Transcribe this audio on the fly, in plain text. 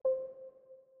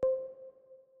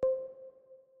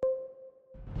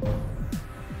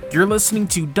You're listening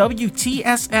to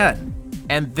WTSN,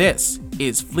 and this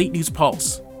is Fleet News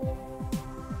Pulse.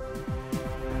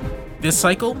 This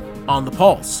cycle, on the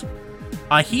Pulse,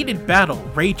 a heated battle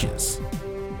rages.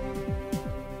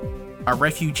 A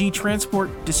refugee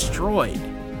transport destroyed.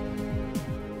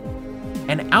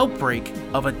 An outbreak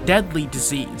of a deadly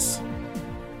disease.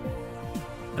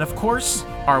 And of course,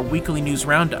 our weekly news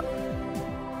roundup.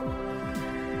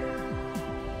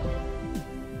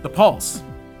 The Pulse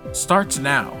starts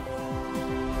now.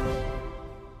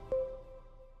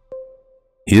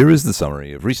 Here is the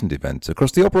summary of recent events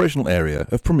across the operational area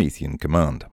of Promethean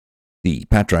Command. The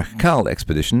Patrak Kal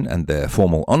expedition and their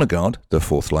formal honor guard, the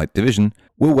 4th Light Division,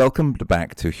 were welcomed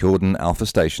back to Hjorden Alpha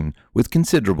Station with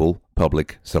considerable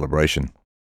public celebration.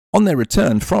 On their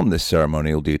return from this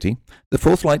ceremonial duty, the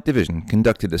 4th Light Division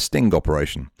conducted a sting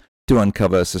operation to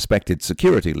uncover suspected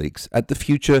security leaks at the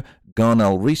future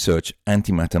Garnal Research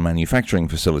Antimatter Manufacturing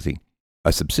Facility,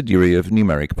 a subsidiary of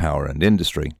Numeric Power and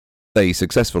Industry. They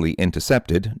successfully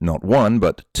intercepted not one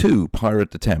but 2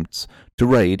 pirate attempts to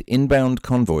raid inbound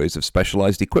convoys of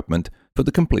specialized equipment for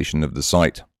the completion of the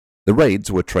site. The raids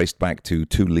were traced back to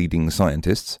 2 leading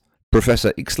scientists.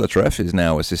 Professor Ixlatreff is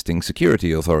now assisting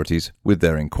security authorities with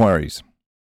their inquiries.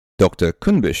 Dr.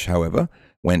 Kunbish, however,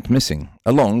 went missing,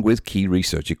 along with key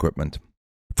research equipment.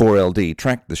 4LD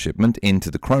tracked the shipment into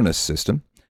the Cronus system,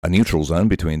 a neutral zone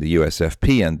between the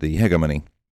USFP and the Hegemony.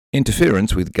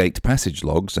 Interference with gate passage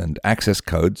logs and access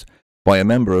codes by a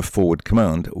member of Forward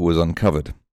Command was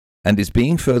uncovered, and is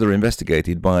being further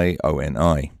investigated by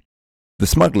ONI. The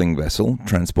smuggling vessel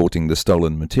transporting the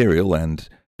stolen material and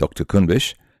Dr.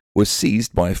 Kunbish was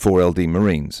seized by 4LD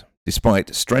Marines,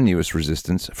 despite strenuous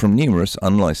resistance from numerous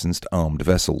unlicensed armed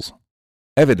vessels.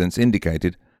 Evidence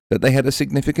indicated that they had a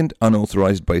significant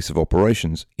unauthorized base of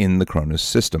operations in the Cronus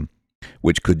system,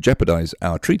 which could jeopardize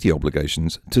our treaty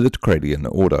obligations to the Tkradian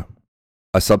Order.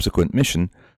 A subsequent mission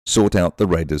sought out the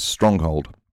raiders' stronghold.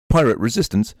 Pirate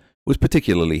resistance was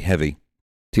particularly heavy.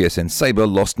 TSN Sabre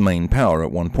lost main power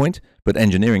at one point, but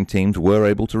engineering teams were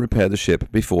able to repair the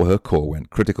ship before her core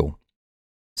went critical.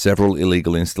 Several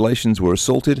illegal installations were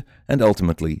assaulted and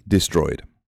ultimately destroyed.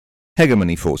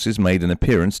 Hegemony forces made an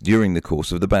appearance during the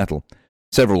course of the battle.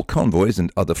 Several convoys and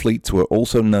other fleets were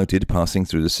also noted passing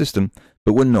through the system,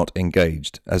 but were not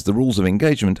engaged, as the rules of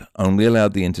engagement only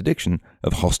allowed the interdiction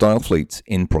of hostile fleets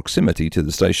in proximity to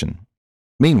the station.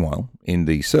 Meanwhile, in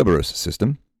the Cerberus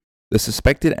system, the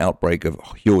suspected outbreak of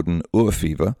Hjorden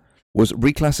Urfever was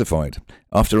reclassified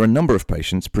after a number of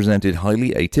patients presented highly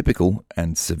atypical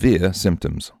and severe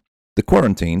symptoms. The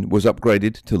quarantine was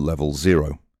upgraded to level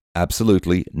 0.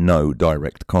 Absolutely no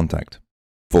direct contact.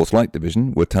 4th Light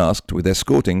Division were tasked with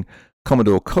escorting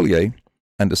Commodore Collier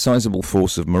and a sizable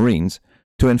force of Marines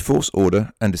to enforce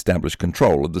order and establish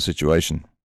control of the situation.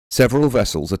 Several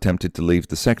vessels attempted to leave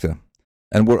the sector,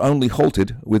 and were only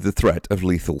halted with the threat of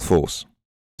lethal force.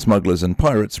 Smugglers and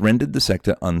pirates rendered the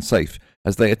sector unsafe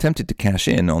as they attempted to cash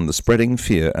in on the spreading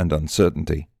fear and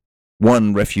uncertainty.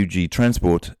 One refugee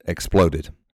transport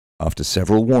exploded, after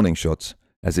several warning shots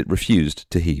as it refused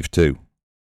to heave to.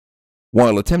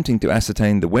 While attempting to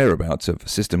ascertain the whereabouts of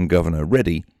System Governor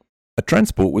Reddy, a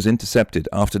transport was intercepted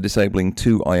after disabling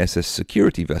 2 ISS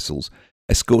security vessels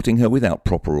escorting her without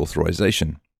proper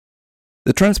authorization.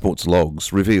 The transport's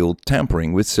logs revealed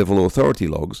tampering with civil authority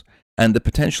logs and the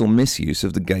potential misuse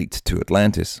of the gate to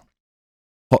Atlantis.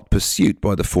 Hot pursuit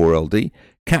by the 4LD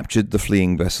captured the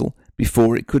fleeing vessel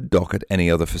before it could dock at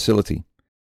any other facility,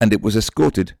 and it was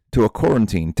escorted to a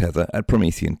quarantine tether at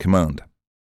Promethean Command.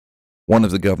 One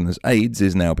of the governor's aides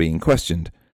is now being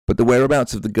questioned, but the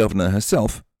whereabouts of the governor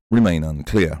herself remain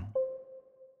unclear.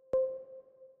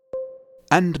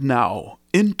 And now,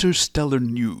 interstellar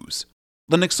news.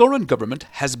 The Nyxoran government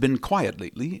has been quiet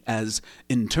lately as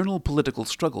internal political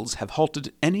struggles have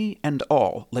halted any and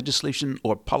all legislation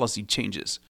or policy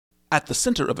changes. At the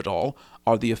center of it all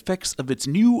are the effects of its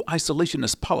new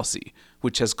isolationist policy,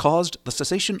 which has caused the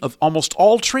cessation of almost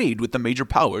all trade with the major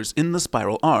powers in the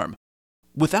Spiral Arm.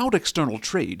 Without external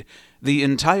trade, the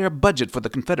entire budget for the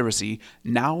Confederacy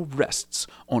now rests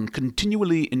on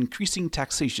continually increasing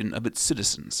taxation of its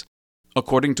citizens.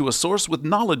 According to a source with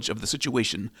knowledge of the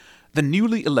situation, the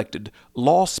newly elected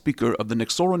law speaker of the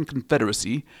Nyxoran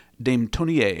Confederacy, Dame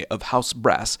Tonier of House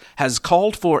Brass, has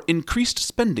called for increased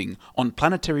spending on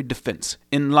planetary defense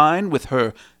in line with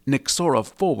her Nyxora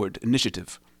Forward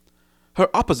initiative. Her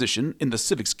opposition in the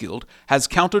Civics Guild has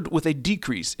countered with a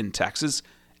decrease in taxes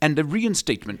and a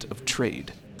reinstatement of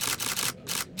trade.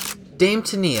 Dame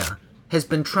Tania has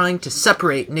been trying to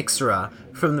separate Nyxora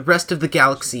from the rest of the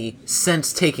galaxy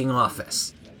since taking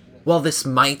office. While this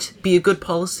might be a good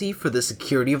policy for the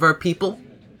security of our people,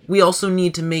 we also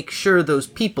need to make sure those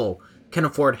people can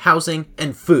afford housing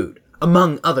and food,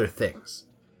 among other things.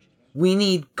 We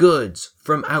need goods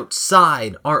from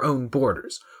outside our own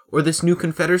borders, or this new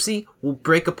confederacy will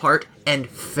break apart and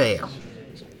fail.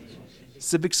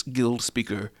 Civics Guild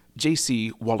speaker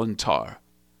J.C. Wallentar.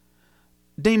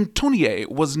 Dame Tonier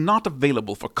was not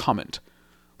available for comment.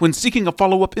 When seeking a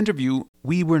follow-up interview,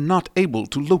 we were not able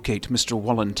to locate Mr.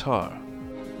 Wallentar.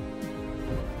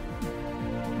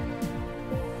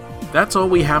 That's all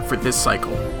we have for this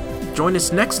cycle. Join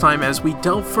us next time as we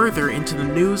delve further into the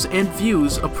news and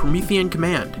views of Promethean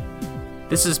Command.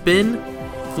 This has been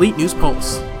Fleet News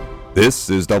Pulse. This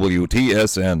is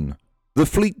WTSN, the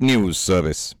Fleet News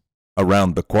Service.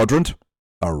 Around the quadrant,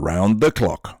 around the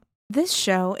clock. This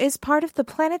show is part of the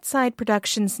PlanetSide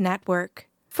Productions Network.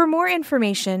 For more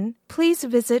information, please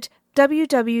visit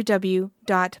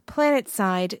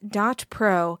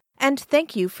www.planetside.pro, and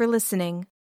thank you for listening.